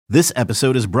This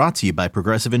episode is brought to you by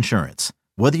Progressive Insurance.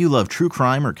 Whether you love true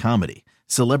crime or comedy,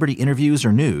 celebrity interviews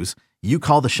or news, you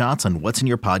call the shots on what's in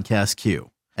your podcast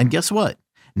queue. And guess what?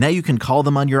 Now you can call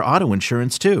them on your auto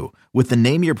insurance too with the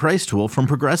Name Your Price tool from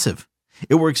Progressive.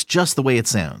 It works just the way it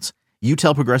sounds. You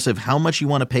tell Progressive how much you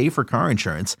want to pay for car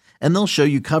insurance, and they'll show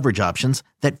you coverage options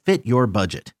that fit your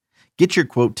budget. Get your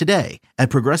quote today at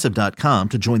Progressive.com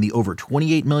to join the over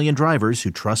 28 million drivers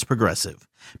who trust Progressive.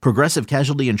 Progressive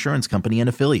Casualty Insurance Company and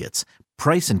Affiliates.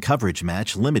 Price and coverage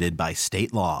match limited by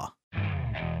state law.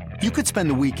 You could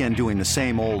spend the weekend doing the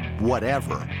same old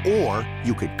whatever, or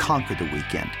you could conquer the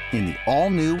weekend in the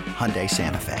all-new Hyundai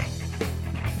Santa Fe.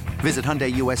 Visit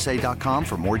HyundaiUSA.com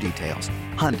for more details.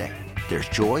 Hyundai, there's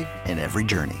joy in every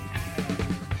journey.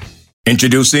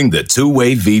 Introducing the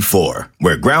two-way V4,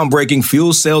 where groundbreaking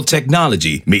fuel cell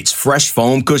technology meets fresh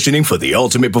foam cushioning for the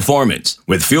ultimate performance.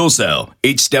 With fuel cell,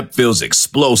 each step feels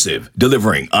explosive,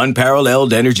 delivering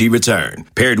unparalleled energy return.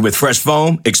 Paired with fresh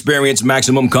foam, experience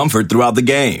maximum comfort throughout the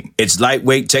game. Its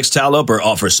lightweight textile upper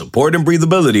offers support and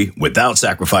breathability without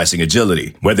sacrificing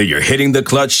agility. Whether you're hitting the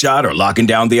clutch shot or locking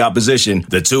down the opposition,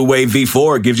 the two-way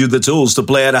V4 gives you the tools to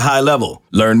play at a high level.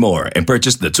 Learn more and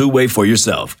purchase the two-way for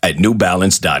yourself at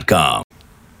newbalance.com.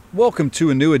 Welcome to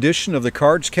a new edition of the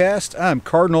Cards Cast. I'm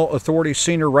Cardinal Authority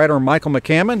senior writer Michael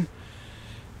McCammon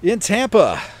in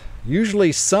Tampa.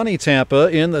 Usually sunny Tampa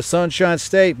in the Sunshine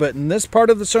State, but in this part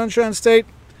of the Sunshine State,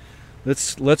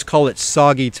 let's call it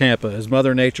soggy Tampa, as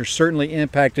Mother Nature certainly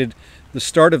impacted the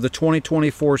start of the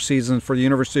 2024 season for the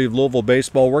University of Louisville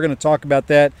baseball. We're going to talk about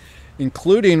that,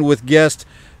 including with guest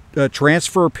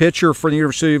transfer pitcher for the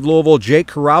University of Louisville, Jake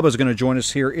Karaba, is going to join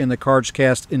us here in the Cards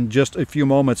Cast in just a few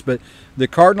moments. But the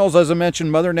Cardinals, as I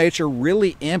mentioned, Mother Nature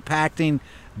really impacting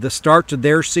the start to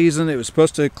their season. It was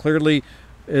supposed to clearly,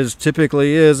 as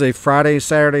typically is, a Friday,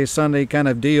 Saturday, Sunday kind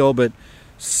of deal. But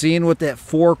seeing what that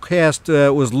forecast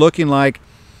was looking like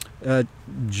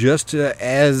just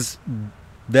as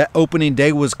that opening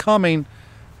day was coming,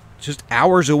 just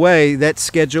hours away, that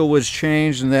schedule was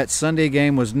changed and that Sunday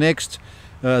game was nixed.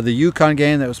 The UConn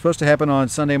game that was supposed to happen on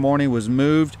Sunday morning was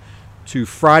moved to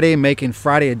Friday, making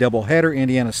Friday a doubleheader.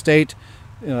 Indiana State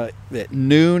at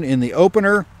noon in the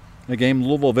opener. The game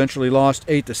Louisville eventually lost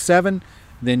 8-7.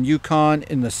 Then UConn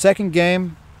in the second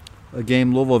game. A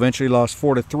game Louisville eventually lost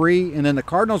 4-3. And then the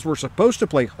Cardinals were supposed to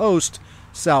play host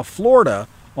South Florida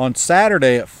on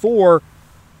Saturday at 4.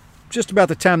 Just about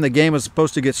the time the game was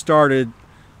supposed to get started,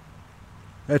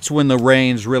 that's when the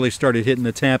rains really started hitting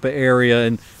the Tampa area,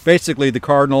 and basically the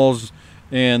Cardinals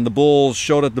and the Bulls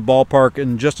showed at the ballpark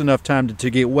in just enough time to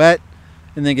get wet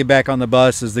and then get back on the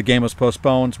bus as the game was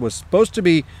postponed. It was supposed to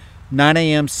be 9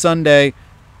 a.m. Sunday.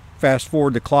 Fast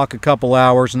forward the clock a couple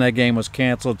hours, and that game was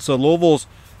canceled. So Louisville's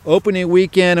opening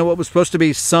weekend and what was supposed to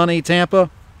be sunny Tampa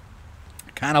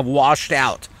kind of washed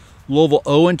out. Louisville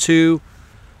 0-2.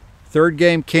 Third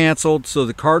game canceled, so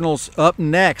the Cardinals up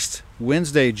next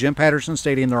Wednesday, Jim Patterson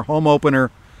Stadium, their home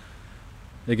opener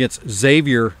against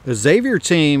Xavier. The Xavier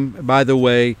team, by the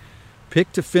way,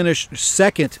 picked to finish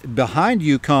second behind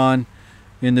UConn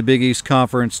in the Big East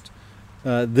Conference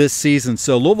this season.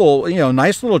 So Louisville,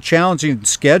 nice little challenging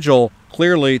schedule,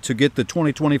 clearly, to get the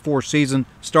 2024 season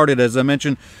started. As I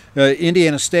mentioned,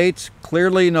 Indiana State,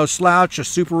 clearly no slouch, a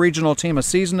super regional team a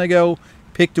season ago,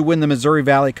 picked to win the Missouri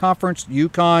Valley Conference.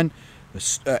 UConn,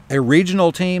 a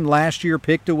regional team last year,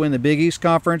 picked to win the Big East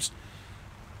Conference.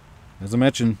 As I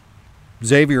mentioned,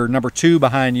 Xavier, number 2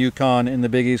 behind UConn in the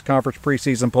Big East Conference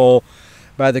preseason poll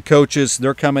by the coaches.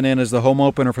 They're coming in as the home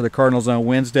opener for the Cardinals on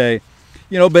Wednesday.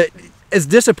 But as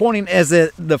disappointing as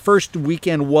the first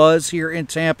weekend was here in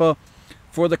Tampa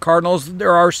for the Cardinals,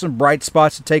 there are some bright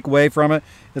spots to take away from it.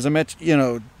 As I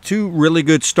mentioned, 2 really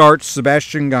good starts.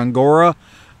 Sebastian Gongora,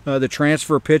 the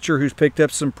transfer pitcher who's picked up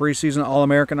some preseason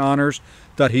All-American honors,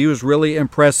 thought he was really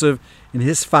impressive in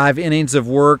his 5 innings of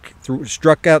work.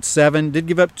 Struck out 7, did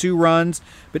give up 2 runs,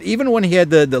 but even when he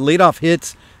had the leadoff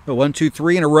hits, 1, 2,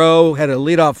 3 in a row, had a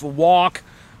leadoff walk,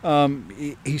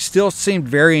 he still seemed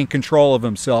very in control of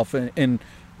himself, and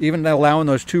even allowing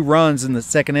those 2 runs in the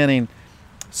second inning,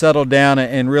 settled down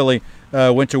and really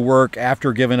went to work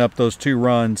after giving up those 2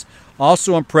 runs.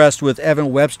 Also impressed with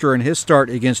Evan Webster in his start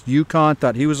against UConn.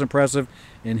 Thought he was impressive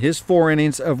in his 4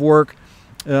 innings of work.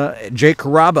 Jake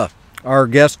Karaba, our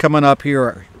guest coming up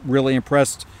here, really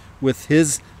impressed with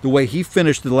the way he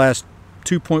finished the last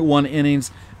 2.1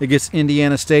 innings against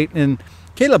Indiana State. And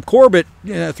Caleb Corbett,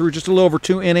 through just a little over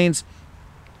 2 innings,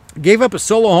 gave up a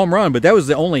solo home run, but that was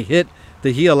the only hit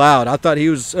that he allowed. I thought he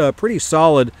was pretty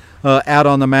solid out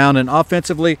on the mound, and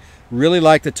offensively, really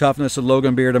like the toughness of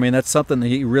Logan Beard. I mean, that's something that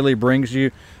he really brings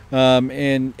you.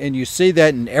 And you see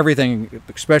that in everything,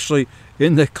 especially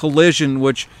in the collision,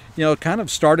 which kind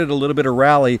of started a little bit of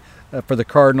rally for the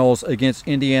Cardinals against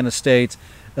Indiana State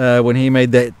when he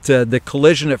made that the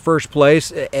collision at first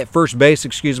base,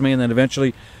 and then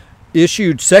eventually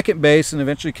issued second base and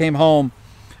eventually came home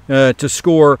to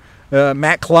score.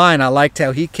 Matt Klein, I liked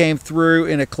how he came through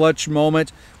in a clutch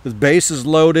moment with bases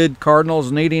loaded,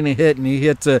 Cardinals needing a hit, and he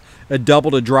hit a double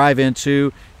to drive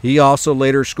into. He also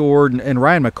later scored, and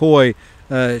Ryan McCoy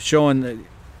showing that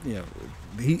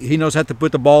he knows how to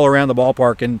put the ball around the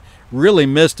ballpark and really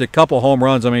missed a couple home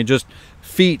runs. I mean, just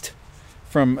feet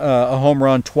from a home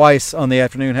run twice on the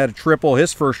afternoon. Had a triple,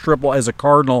 his first triple as a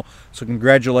Cardinal, so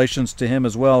congratulations to him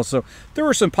as well. So there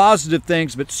were some positive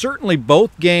things, but certainly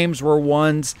both games were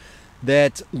ones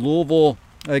that Louisville,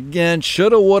 again,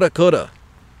 shoulda, woulda, coulda.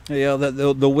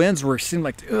 The wins seemed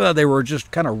like they were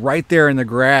just kind of right there in the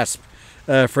grasp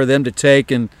for them to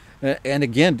take, and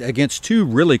again against two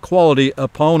really quality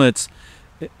opponents,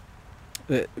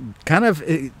 kind of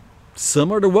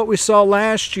similar to what we saw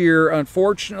last year.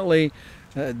 Unfortunately,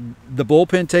 the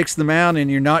bullpen takes the mound, and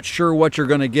you're not sure what you're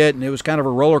going to get, and it was kind of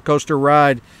a roller coaster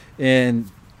ride,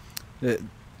 and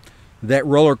that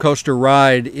roller coaster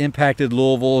ride impacted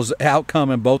Louisville's outcome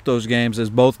in both those games, as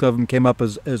both of them came up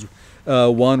as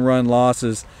one-run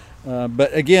losses.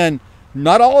 But again,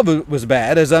 not all of it was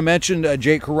bad. As I mentioned,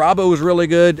 Jake Karaba was really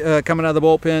good coming out of the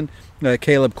bullpen.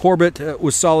 Caleb Corbett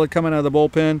was solid coming out of the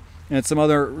bullpen, and some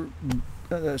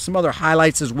other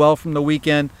highlights as well from the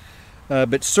weekend.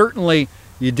 But certainly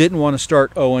you didn't want to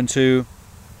start 0-2.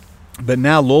 But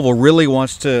now Louisville really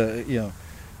wants to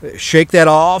shake that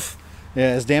off.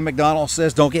 As Dan McDonald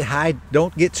says, don't get high,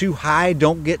 don't get too high,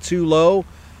 don't get too low.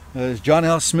 As John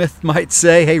L. Smith might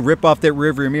say, hey, rip off that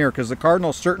rearview mirror, because the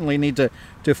Cardinals certainly need to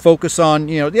focus on,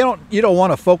 you don't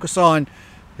want to focus on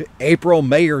April,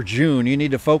 May, or June. You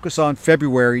need to focus on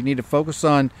February. You need to focus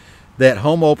on that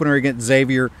home opener against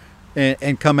Xavier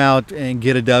and come out and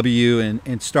get a W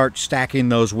and start stacking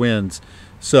those wins.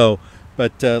 So,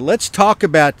 but let's talk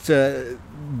about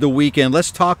the weekend.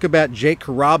 Let's talk about Jake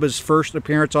Karaba's first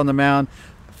appearance on the mound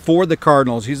for the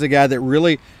Cardinals. He's a guy that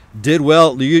really did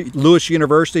well at Lewis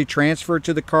University, transferred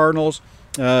to the Cardinals,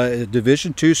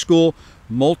 Division II school,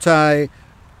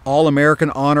 All-American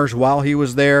honors while he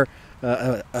was there,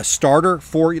 a starter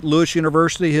for Lewis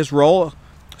University. His role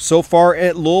so far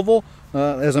at Louisville,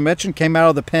 as I mentioned, came out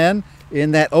of the pen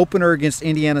in that opener against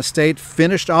Indiana State,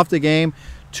 finished off the game,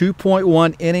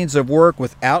 2.1 innings of work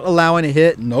without allowing a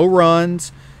hit, no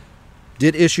runs,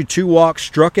 did issue 2 walks,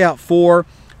 struck out 4,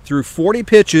 threw 40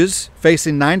 pitches,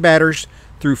 facing 9 batters,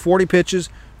 threw 40 pitches,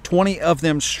 27 of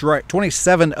them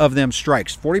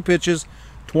strikes. 40 pitches,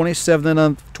 27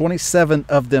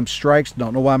 of them strikes.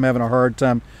 Don't know why I'm having a hard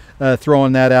time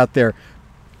throwing that out there.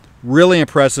 Really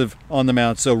impressive on the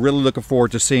mound, so really looking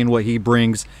forward to seeing what he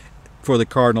brings for the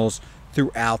Cardinals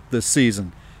throughout the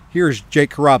season. Here's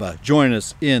Jake Karaba joining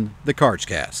us in the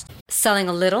Cardscast. Selling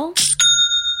a little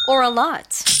or a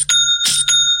lot?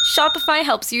 Shopify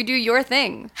helps you do your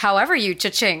thing, however you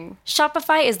cha-ching.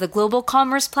 Shopify is the global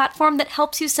commerce platform that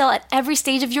helps you sell at every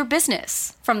stage of your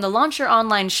business. From the launch your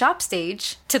online shop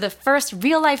stage, to the first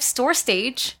real-life store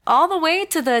stage, all the way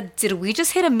to the did we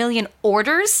just hit 1 million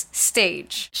orders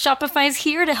stage. Shopify's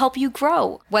here to help you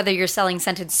grow. Whether you're selling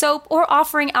scented soap or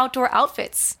offering outdoor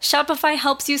outfits, Shopify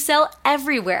helps you sell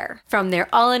everywhere. From their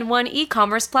all-in-one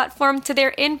e-commerce platform to their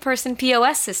in-person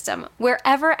POS system,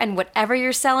 wherever and whatever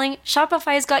you're selling,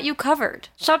 Shopify's got you covered.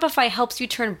 Shopify helps you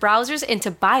turn browsers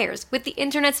into buyers with the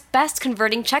internet's best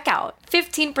converting checkout.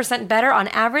 15% better on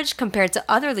average compared to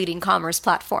other leading commerce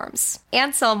platforms.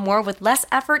 And sell more with less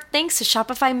effort thanks to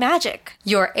Shopify Magic,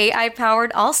 your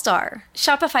AI-powered all-star.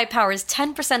 Shopify powers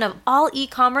 10% of all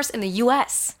e-commerce in the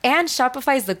U.S. And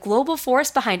Shopify is the global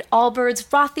force behind Allbirds,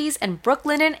 Rothy's, and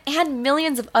Brooklinen, and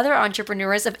millions of other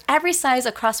entrepreneurs of every size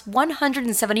across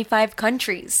 175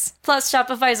 countries. Plus,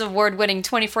 Shopify's award-winning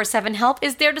 24/7 help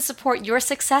is there to support your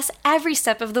success every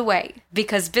step of the way.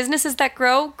 Because businesses that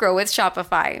grow with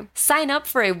Shopify. Sign up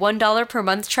for a $1 per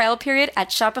month trial period at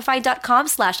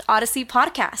shopify.com/Odyssey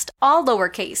Podcast, all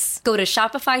lowercase. Go to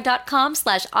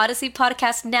shopify.com/Odyssey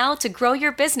Podcast now to grow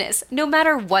your business, no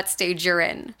matter what stage you're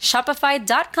in.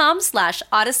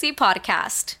 Shopify.com/Odyssey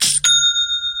Podcast.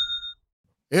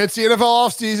 It's the NFL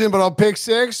offseason, but on Pick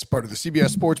 6, part of the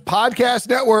CBS Sports Podcast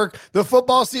Network, the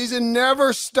football season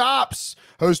never stops.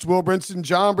 Host Will Brinson,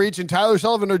 John Breach, and Tyler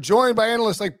Sullivan are joined by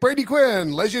analysts like Brady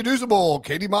Quinn, Lesia Dusable,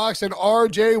 Katie Mox, and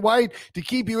R.J. White to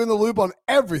keep you in the loop on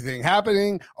everything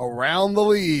happening around the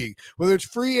league. Whether it's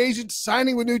free agents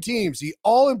signing with new teams, the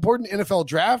all-important NFL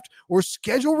draft, or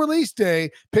schedule release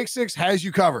day, Pick Six has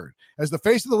you covered. As the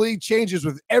face of the league changes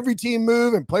with every team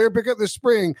move and player pickup this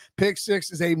spring, Pick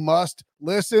Six is a must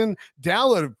listen.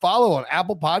 Download and follow on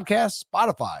Apple Podcasts,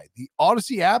 Spotify, the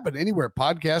Odyssey app, and anywhere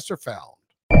podcasts are found.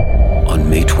 On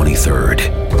May 23rd,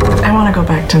 I want to go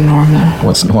back to normal.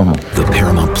 what's normal? The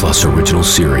Paramount Plus original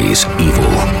series, Evil,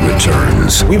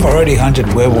 returns. We've already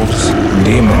hunted werewolves,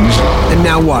 demons. And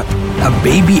now what? A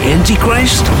baby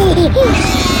Antichrist?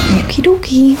 Okie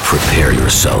dokie. Prepare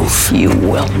yourself You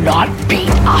will not beat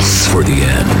us. for the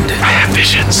end. I have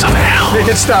visions of hell. Make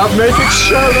it stop. Make it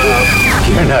shut up.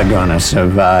 You're not gonna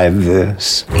survive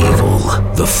this. Evil,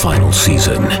 the final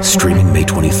season, streaming May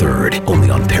 23rd, only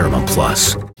on Paramount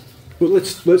Plus. Well,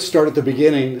 let's start at the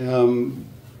beginning.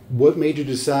 What made you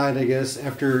decide, I guess,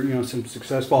 after some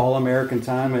successful All-American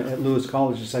time at Lewis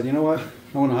College, you said, you know what,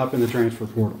 I want to hop in the transfer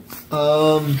portal?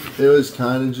 It was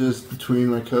kind of just between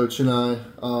my coach and I.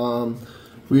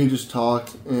 We just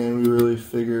talked, and we really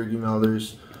figured,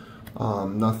 there's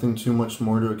nothing too much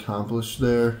more to accomplish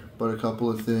there, but a couple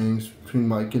of things between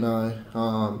Mike and I.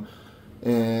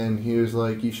 And he was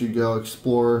like, you should go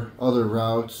explore other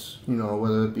routes,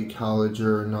 whether it be college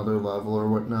or another level or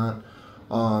whatnot.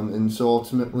 And so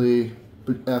ultimately,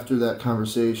 after that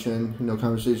conversation,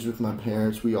 conversations with my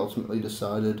parents, we ultimately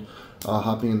decided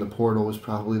hopping in the portal was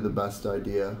probably the best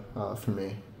idea for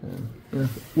me. And, yeah.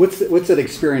 What's that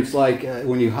experience like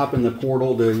when you hop in the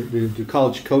portal? Do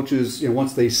college coaches,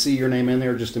 once they see your name in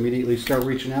there, just immediately start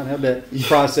reaching out? How'd that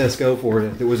process go for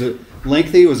it? Was it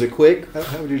lengthy? Was it quick?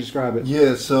 How would you describe it?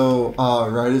 Yeah, so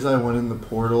right as I went in the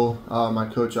portal, my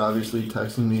coach obviously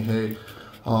texted me, hey,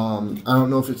 I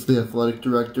don't know if it's the athletic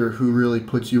director who really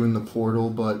puts you in the portal,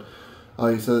 but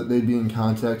he said that they'd be in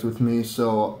contact with me,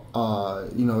 so,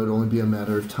 it'd only be a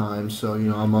matter of time. So,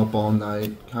 I'm up all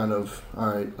night, kind of, all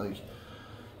right,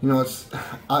 it's,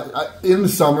 in the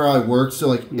summer I worked,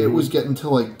 so, it was getting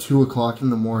to, 2 o'clock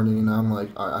in the morning, and I'm like,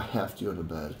 all right, I have to go to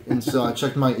bed. And so I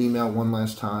checked my email one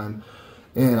last time,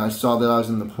 and I saw that I was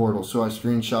in the portal, so I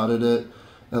screenshotted it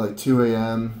at, 2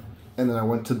 a.m., and then I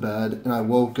went to bed, and I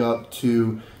woke up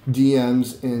to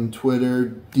DMs in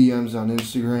Twitter, DMs on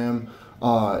Instagram,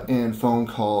 and phone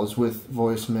calls with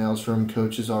voicemails from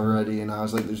coaches already, and I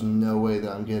was like, there's no way that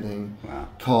I'm getting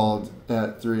called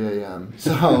at 3 a.m.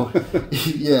 So,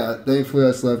 yeah, thankfully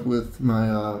I slept with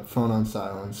my phone on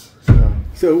silence.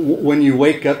 So when you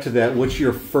wake up to that, what's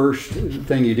your first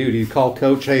thing you do? Do you call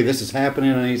coach, hey, this is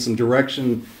happening, I need some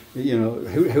direction? How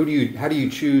do you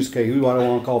choose, okay, who do I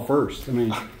want to call first? I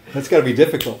mean, that's got to be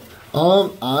difficult.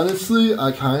 Honestly,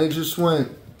 I kind of just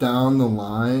went down the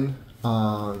line,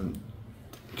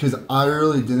 because I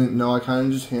really didn't know. I kind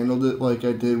of just handled it like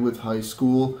I did with high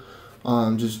school,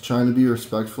 just trying to be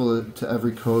respectful to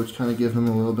every coach, kind of give him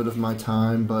a little bit of my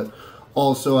time, but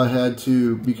also I had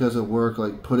to, because of work,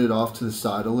 put it off to the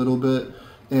side a little bit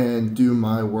and do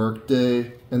my work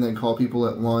day, and then call people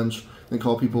at lunch, then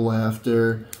call people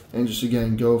after, and just,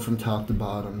 again, go from top to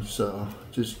bottom. So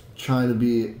just trying to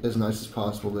be as nice as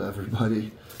possible to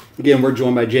everybody. Again, we're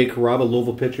joined by Jake Karaba,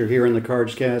 Louisville pitcher, here in the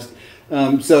Cards Cast.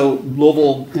 So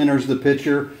Louisville enters the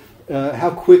picture.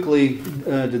 How quickly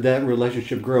did that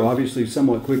relationship grow? Obviously,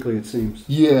 somewhat quickly, it seems.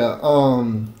 Yeah,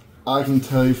 I can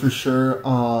tell you for sure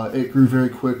it grew very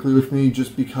quickly with me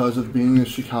just because of being a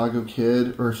Chicago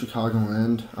kid, or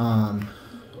Chicagoland.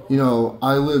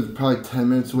 I lived probably 10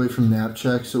 minutes away from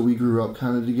Napcheck, so we grew up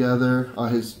kind of together.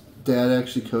 His dad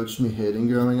actually coached me hitting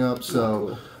growing up,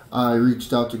 so I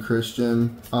reached out to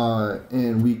Christian,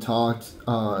 and we talked.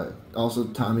 Also,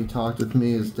 Tommy talked with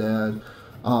me, his dad,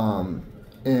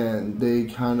 and they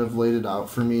kind of laid it out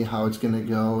for me how it's going to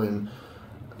go, and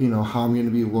how I'm going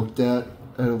to be looked at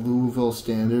a Louisville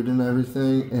standard and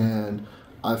everything. And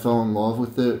I fell in love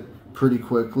with it pretty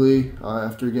quickly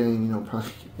after getting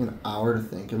probably an hour to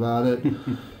think about it.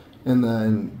 And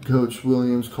then Coach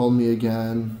Williams called me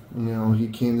again. He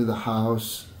came to the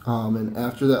house. And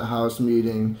after that house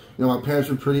meeting, my parents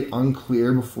were pretty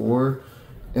unclear before.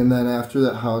 And then after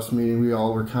that house meeting, we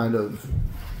all were kind of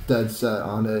dead set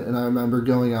on it. And I remember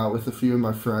going out with a few of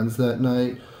my friends that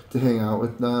night to hang out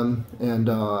with them. And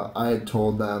I had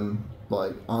told them,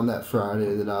 on that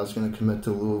Friday, that I was going to commit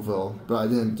to Louisville. But I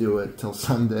didn't do it till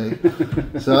Sunday.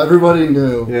 So everybody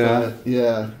knew. Yeah. But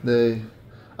yeah,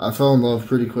 I fell in love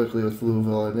pretty quickly with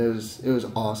Louisville, and it was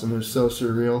awesome. It was so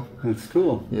surreal. That's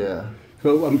cool. Yeah.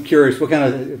 So I'm curious, what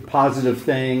kind of positive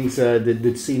things did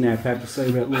CNAP have to say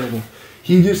about Louisville?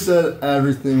 He just said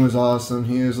everything was awesome.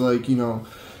 He was like,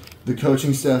 the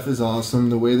coaching staff is awesome.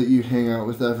 The way that you hang out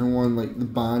with everyone, like the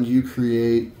bond you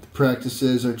create, the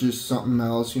practices are just something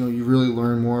else. You really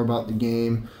learn more about the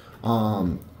game.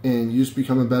 And you just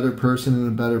become a better person and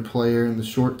a better player. In the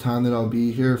short time that I'll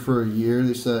be here for a year,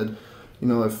 they said,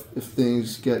 if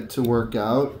things get to work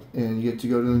out and you get to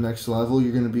go to the next level,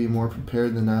 you're going to be more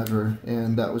prepared than ever.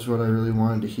 And that was what I really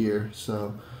wanted to hear.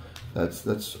 So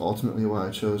that's ultimately why I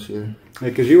chose here.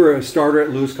 Because you were a starter at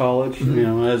Lewis College,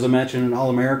 as I mentioned, an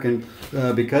All-American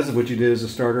because of what you did as a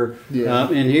starter. Yeah.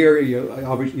 And here,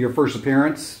 obviously, your first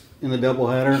appearance in the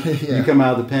doubleheader, you come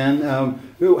out of the pen.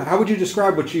 How would you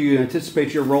describe what you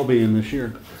anticipate your role being this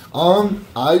year?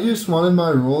 I just wanted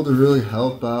my role to really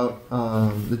help out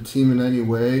the team in any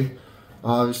way.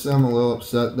 Obviously, I'm a little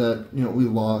upset that we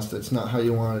lost. That's not how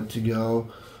you want it to go.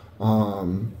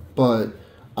 But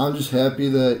I'm just happy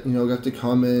that got to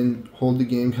come in, hold the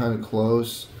game kind of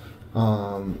close,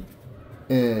 and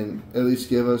at least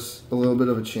give us a little bit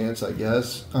of a chance, I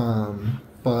guess.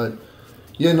 But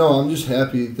yeah, no, I'm just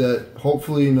happy that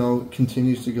hopefully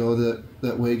continues to go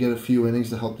that way, get a few innings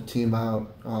to help the team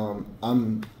out.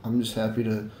 I'm just happy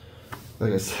to,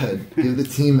 like I said, give the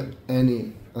team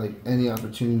any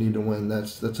opportunity to win.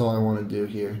 That's all I want to do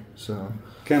here. So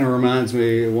kind of reminds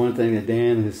me of one thing that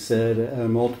Dan has said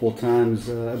multiple times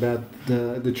about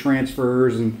the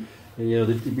transfers and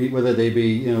whether they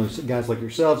be guys like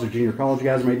yourselves or junior college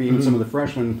guys, maybe even some of the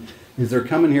freshmen, is they're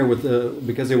coming here with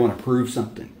because they want to prove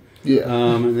something. Yeah.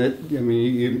 And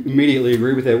you immediately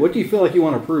agree with that. What do you feel like you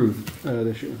want to prove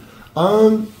this year?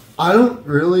 I don't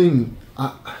really.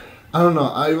 I don't know.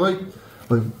 I like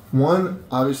one,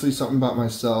 obviously something about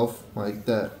myself, like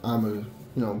that I'm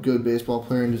a good baseball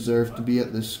player and deserve to be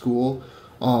at this school.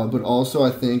 But also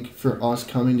I think for us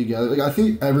coming together, I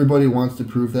think everybody wants to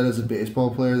prove that as a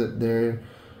baseball player that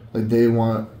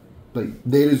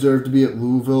they deserve to be at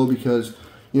Louisville because.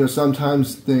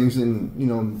 Sometimes things, and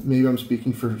maybe I'm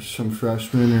speaking for some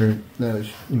freshmen or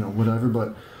whatever,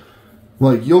 but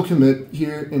you'll commit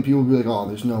here and people will be like, oh,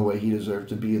 there's no way he deserved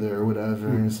to be there or whatever,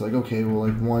 and it's like, okay, well,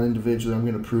 one individually, I'm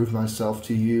going to prove myself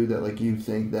to you that you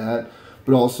think that,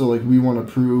 but also we want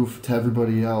to prove to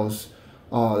everybody else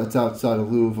that's outside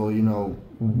of Louisville,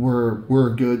 we're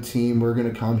a good team, we're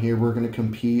going to come here, we're going to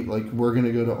compete, we're going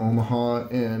to go to Omaha,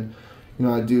 and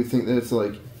I do think that it's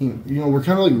we're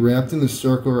kind of wrapped in the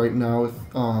circle right now with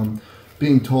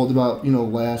being told about,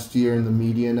 last year and the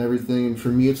media and everything. And for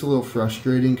me, it's a little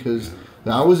frustrating because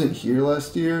I wasn't here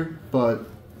last year, but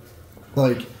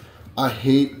I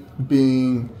hate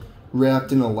being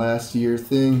wrapped in a last year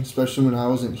thing, especially when I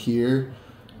wasn't here.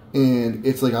 And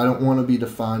it's I don't want to be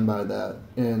defined by that.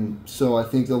 And so I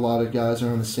think a lot of guys are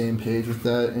on the same page with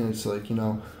that. And it's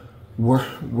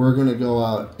we're going to go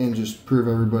out and just prove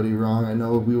everybody wrong. I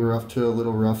know we were off to a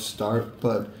little rough start,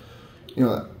 but,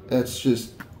 that's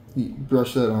just,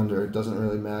 brush that under. It doesn't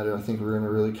really matter. I think we're going to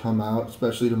really come out,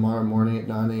 especially tomorrow morning at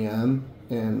 9 a.m.,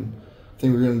 and I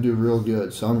think we're going to do real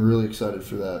good. So I'm really excited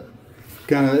for that.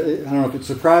 I don't know if it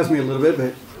surprised me a little bit,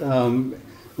 but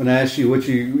when I asked you what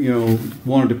you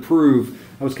wanted to prove,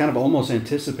 I was kind of almost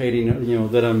anticipating,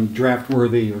 that I'm draft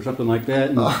worthy or something like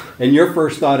that. And your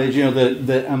first thought is,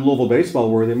 that I'm Louisville baseball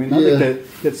worthy. I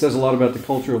think that says a lot about the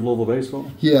culture of Louisville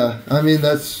baseball. Yeah,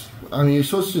 you're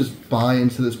supposed to just buy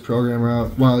into this program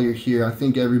while you're here. I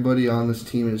think everybody on this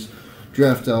team is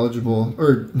draft eligible,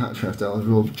 or not draft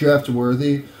eligible, draft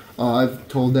worthy. I've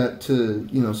told that to,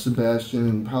 Sebastian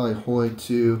and probably Hoy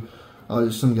too.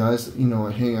 Just some guys,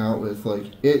 I hang out with.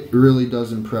 It really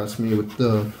does impress me with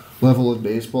the level of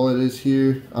baseball it is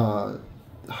here,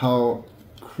 how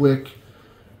quick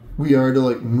we are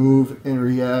to move and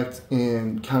react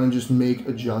and kind of just make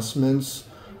adjustments,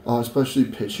 especially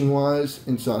pitching wise.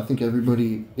 And so I think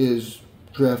everybody is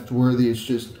draft worthy.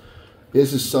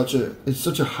 It's such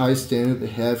a high standard they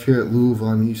have here at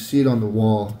Louisville. You see it on the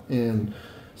wall, and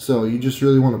so you just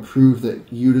really want to prove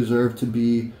that you deserve to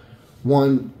be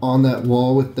one on that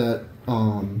wall with that.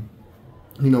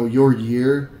 Your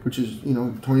year, which is,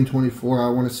 2024, I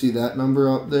want to see that number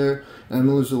up there. And I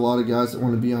know there's a lot of guys that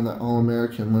want to be on that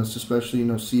All-American list, especially,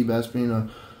 Seabass being a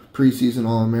preseason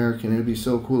All-American. It'd be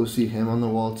so cool to see him on the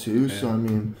wall, too. Yeah. So,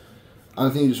 I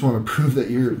think you just want to prove that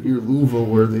you're Louisville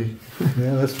worthy.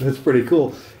 Yeah, that's pretty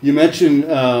cool. You mentioned,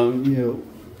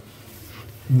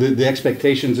 the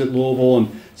expectations at Louisville,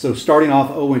 and so starting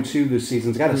off 0-2 this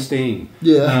season's got a sting.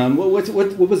 Yeah. What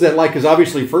was that like? Because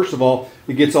obviously, first of all,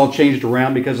 it gets all changed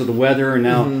around because of the weather, and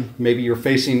now maybe you're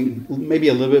facing maybe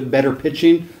a little bit better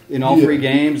pitching in all three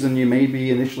games than you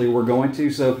maybe initially were going to.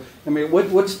 So,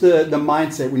 what's the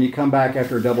mindset when you come back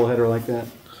after a doubleheader like that?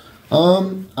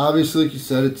 Obviously, like you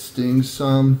said, it stings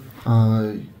some.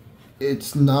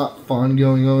 It's not fun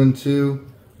going 0-2.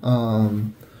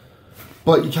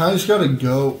 But you kind of just got to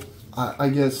go, I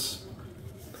guess,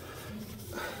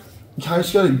 you kind of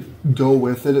just got to go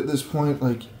with it at this point.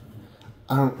 Like,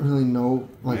 I don't really know.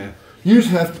 Like, you just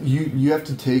have to, you have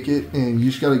to take it, and you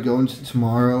just got to go into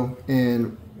tomorrow,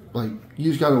 and, like, you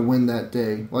just got to win that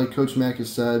day. Like Coach Mack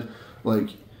has said, like,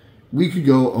 we could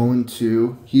go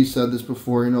 0-2. He said this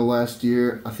before, last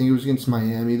year. I think it was against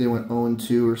Miami. They went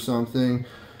 0-2 or something.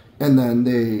 And then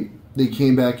they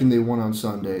came back and they won on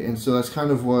Sunday. And so that's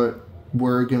kind of what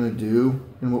we're going to do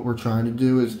and what we're trying to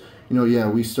do is,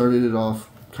 we started it off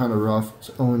kind of rough,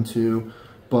 0-2.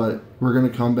 But we're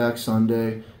going to come back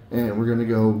Sunday and we're going to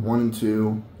go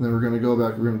 1-2. Then we're going to go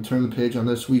back. We're going to turn the page on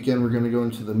this weekend. We're going to go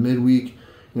into the midweek,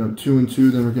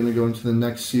 2-2. Then we're going to go into the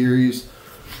next series.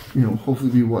 Hopefully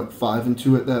be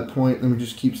 5-2 at that point. Then we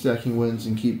just keep stacking wins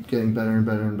and keep getting better and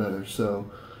better and better.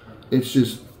 So it's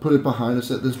just put it behind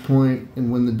us at this point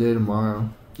and win the day tomorrow.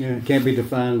 Yeah, it can't be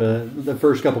defined the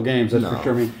first couple games, that's for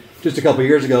sure. I mean, just a couple of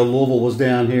years ago, Louisville was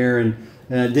down here and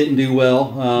didn't do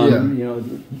well.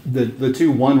 The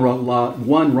two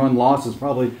one-run loss is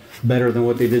probably better than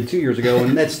what they did 2 years ago,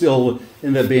 and that still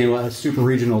ended up being a super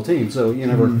regional team. So you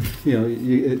never,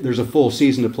 there's a full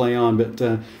season to play on.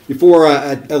 But before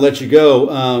I let you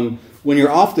go, when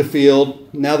you're off the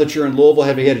field, now that you're in Louisville,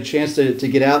 have you had a chance to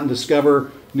get out and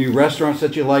discover new restaurants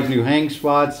that you like, new hang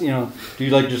spots? Do you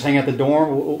like to just hang out the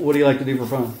dorm? What do you like to do for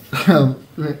fun?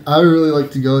 I really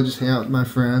like to go just hang out with my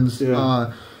friends.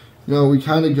 Yeah. We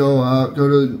kind of go out, go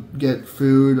to get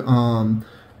food. One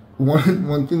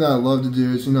thing that I love to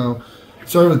do is,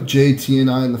 started with JT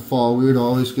and I in the fall. We would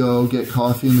always go get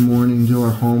coffee in the morning, do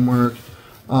our homework.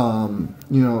 And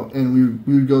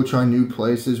we would go try new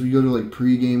places. We go to like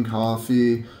pregame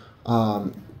coffee,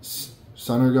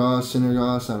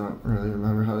 Synergos, I don't really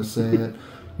remember how to say it.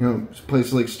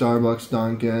 Places like Starbucks,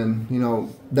 Dunkin'.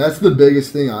 That's the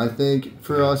biggest thing I think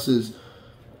for us is,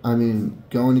 going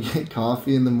to get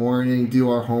coffee in the morning, do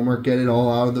our homework, get it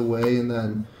all out of the way, and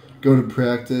then go to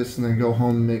practice, and then go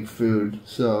home and make food.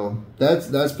 So that's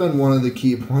been one of the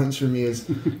key points for me is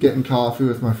getting coffee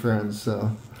with my friends.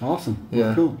 So awesome. Yeah.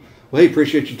 Well, cool. Well, hey,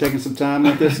 appreciate you taking some time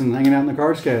with us and hanging out in the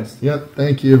Cards Cast. Yep,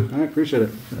 thank you. All right, appreciate it.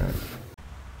 All right.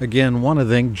 Again, want to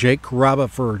thank Jake Karaba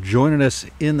for joining us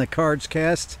in the Cards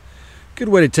Cast. Good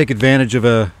way to take advantage of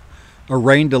a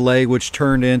rain delay, which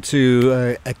turned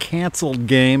into a canceled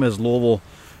game as Louisville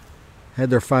had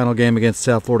their final game against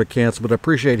South Florida canceled. But I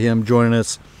appreciate him joining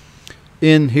us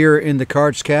here in the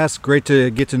Cards Cast. Great to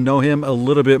get to know him a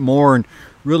little bit more and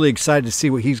really excited to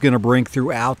see what he's going to bring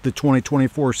throughout the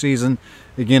 2024 season.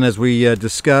 Again, as we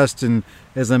discussed and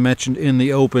as I mentioned in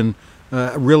the open,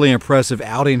 really impressive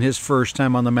outing his first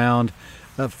time on the mound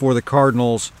for the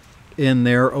Cardinals in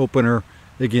their opener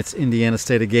against Indiana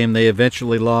State, a game they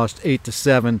eventually lost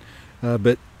 8-7.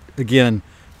 But again,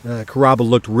 Karaba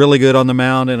looked really good on the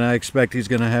mound, and I expect he's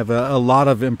going to have a lot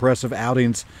of impressive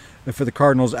outings for the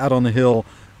Cardinals out on the hill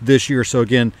this year. So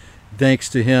again, thanks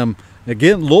to him.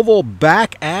 Again, Louisville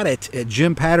back at it at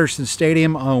Jim Patterson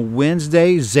Stadium on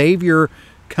Wednesday. Xavier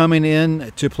coming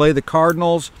in to play the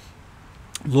Cardinals.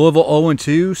 Louisville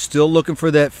 0-2, still looking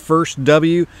for that first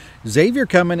W. Xavier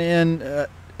coming in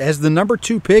as the number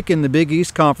 2 pick in the Big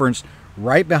East Conference,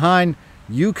 right behind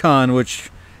UConn,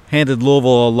 which handed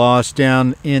Louisville a loss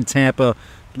down in Tampa,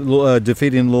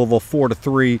 defeating Louisville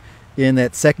 4-3 in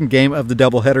that second game of the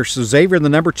doubleheader. So Xavier, the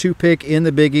number 2 pick in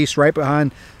the Big East, right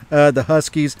behind the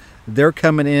Huskies. They're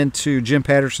coming into Jim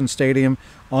Patterson Stadium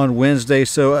on Wednesday.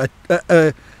 So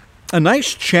a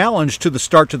nice challenge to the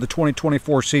start to the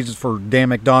 2024 season for Dan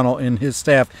McDonnell and his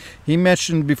staff. He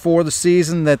mentioned before the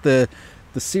season that the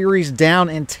series down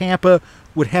in Tampa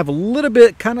would have a little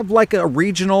bit kind of like a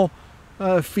regional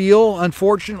feel.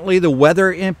 Unfortunately, the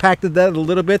weather impacted that a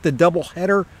little bit. The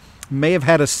doubleheader may have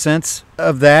had a sense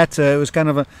of that. It was kind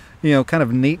of kind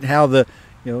of neat how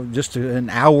just an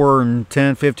hour and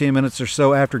 10, 15 minutes or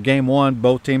so after game one,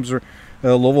 both teams are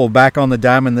Louisville back on the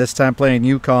diamond, this time playing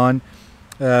UConn.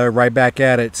 Right back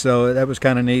at it, so that was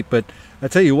kind of neat. But I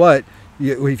tell you what,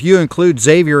 if you include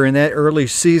Xavier in that early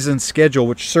season schedule,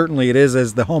 which certainly it is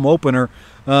as the home opener,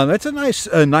 that's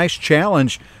a nice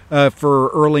challenge for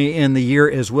early in the year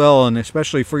as well, and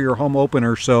especially for your home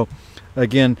opener. So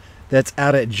again, that's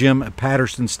out at Jim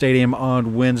Patterson Stadium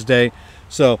on Wednesday.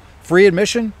 So free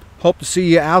admission. Hope to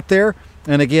see you out there.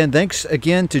 And again, thanks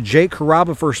again to Jake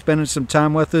Karaba for spending some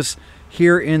time with us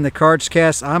here in the Cards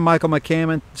Cast. I'm Michael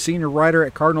McCammon, senior writer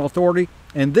at Cardinal Authority,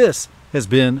 and this has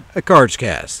been a Cards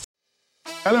Cast.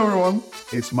 Hello everyone,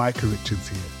 it's Micah Richards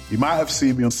here. You might have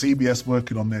seen me on CBS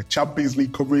working on their Champions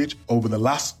League coverage over the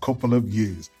last couple of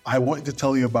years. I wanted to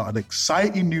tell you about an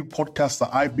exciting new podcast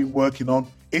that I've been working on.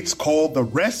 It's called The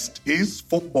Rest is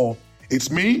Football.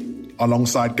 It's me,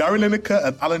 alongside Gary Lineker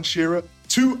and Alan Shearer,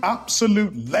 two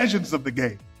absolute legends of the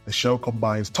game. The show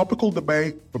combines topical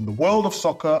debate from the world of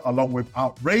soccer along with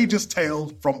outrageous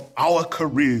tales from our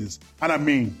careers. And I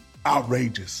mean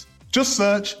outrageous. Just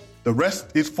search The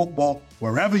Rest is Football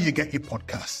wherever you get your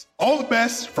podcasts. All the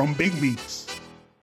best from Big Meats.